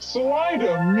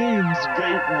Salida means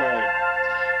gateway.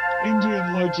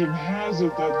 Indian legend has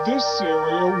it that this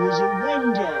area was a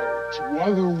window to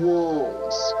other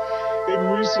worlds. In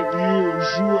recent years,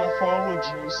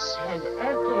 ufologists have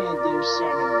echoed those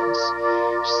sentiments,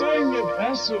 saying in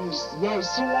essence that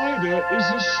Salida is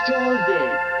a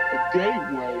stargate, a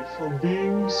gateway for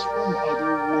beings from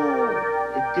other worlds.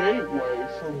 A gateway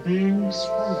for beings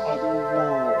from other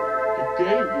worlds. A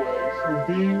gateway for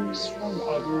beings from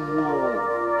other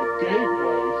worlds. A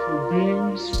gateway for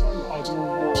beings from other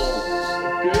worlds.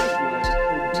 A gateway